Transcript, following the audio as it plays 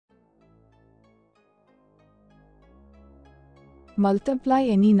Multiply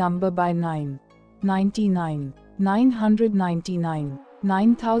any number by 9. 99, 999,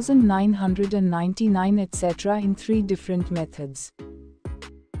 9999 etc. in 3 different methods.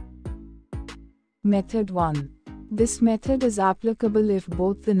 Method 1. This method is applicable if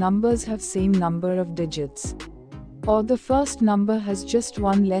both the numbers have same number of digits, or the first number has just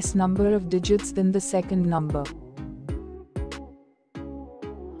one less number of digits than the second number.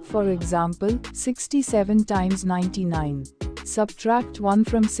 For example, 67 times 99. Subtract 1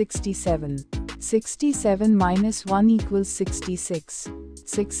 from 67. 67 minus 1 equals 66.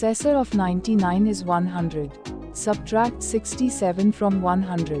 Successor of 99 is 100. Subtract 67 from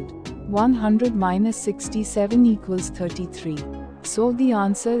 100. 100 minus 67 equals 33. So the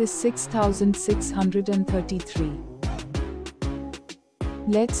answer is 6633.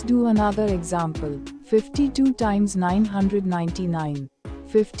 Let's do another example. 52 times 999.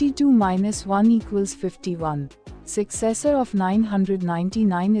 52 minus 1 equals 51. Successor of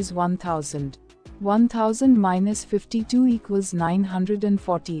 999 is 1000. 1000 minus 52 equals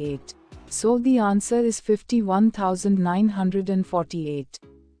 948. So the answer is 51948.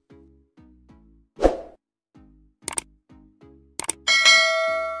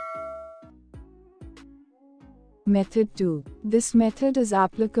 Method 2. This method is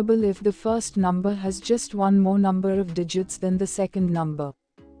applicable if the first number has just one more number of digits than the second number.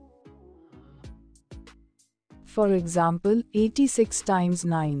 For example, 86 times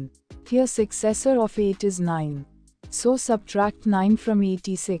 9. Here successor of 8 is 9. So subtract 9 from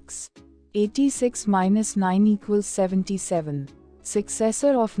 86. 86 minus 9 equals 77.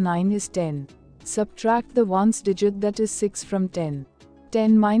 Successor of 9 is 10. Subtract the ones digit that is 6 from 10.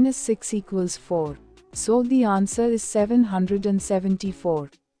 10 minus 6 equals 4. So the answer is 774.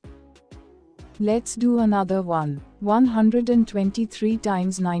 Let's do another one. 123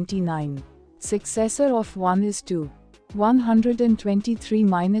 times 99. Successor of 1 is 2. 123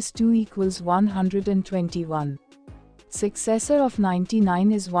 minus 2 equals 121. Successor of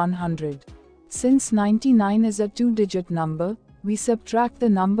 99 is 100. Since 99 is a 2-digit number, we subtract the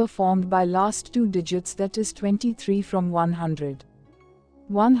number formed by last 2 digits, that is 23, from 100.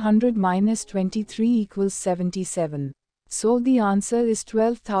 100 minus 23 equals 77. So the answer is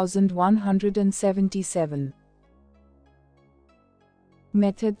 12,177.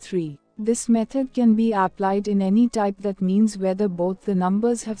 Method 3. This method can be applied in any type, that means whether both the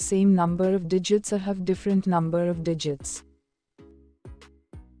numbers have same number of digits or have different number of digits.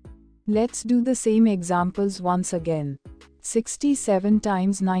 Let's do the same examples once again. 67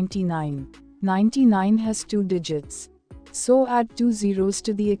 times 99. 99 has 2 digits. So add 2 zeros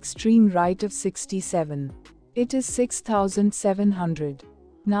to the extreme right of 67. It is 6700.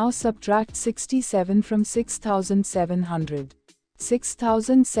 Now subtract 67 from 6700.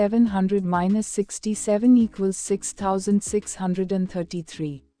 6700 minus 67 equals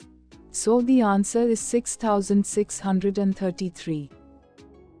 6633. So the answer is 6633.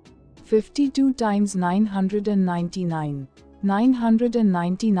 52 times 999.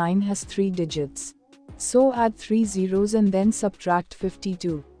 999 has 3 digits. So add 3 zeros and then subtract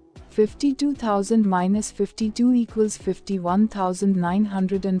 52. 52,000 minus 52 equals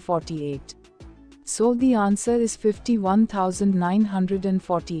 51,948. So the answer is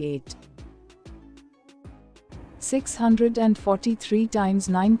 51,948. 643 times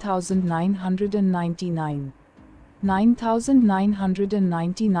 9,999.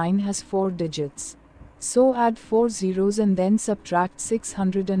 9,999 has 4 digits. So add 4 zeros and then subtract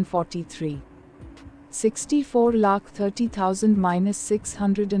 643. 64,30,000 minus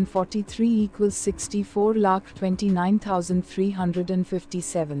 643 equals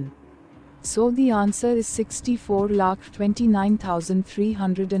 64,29,357. So the answer is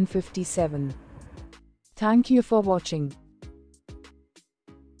 64,29,357. Thank you for watching.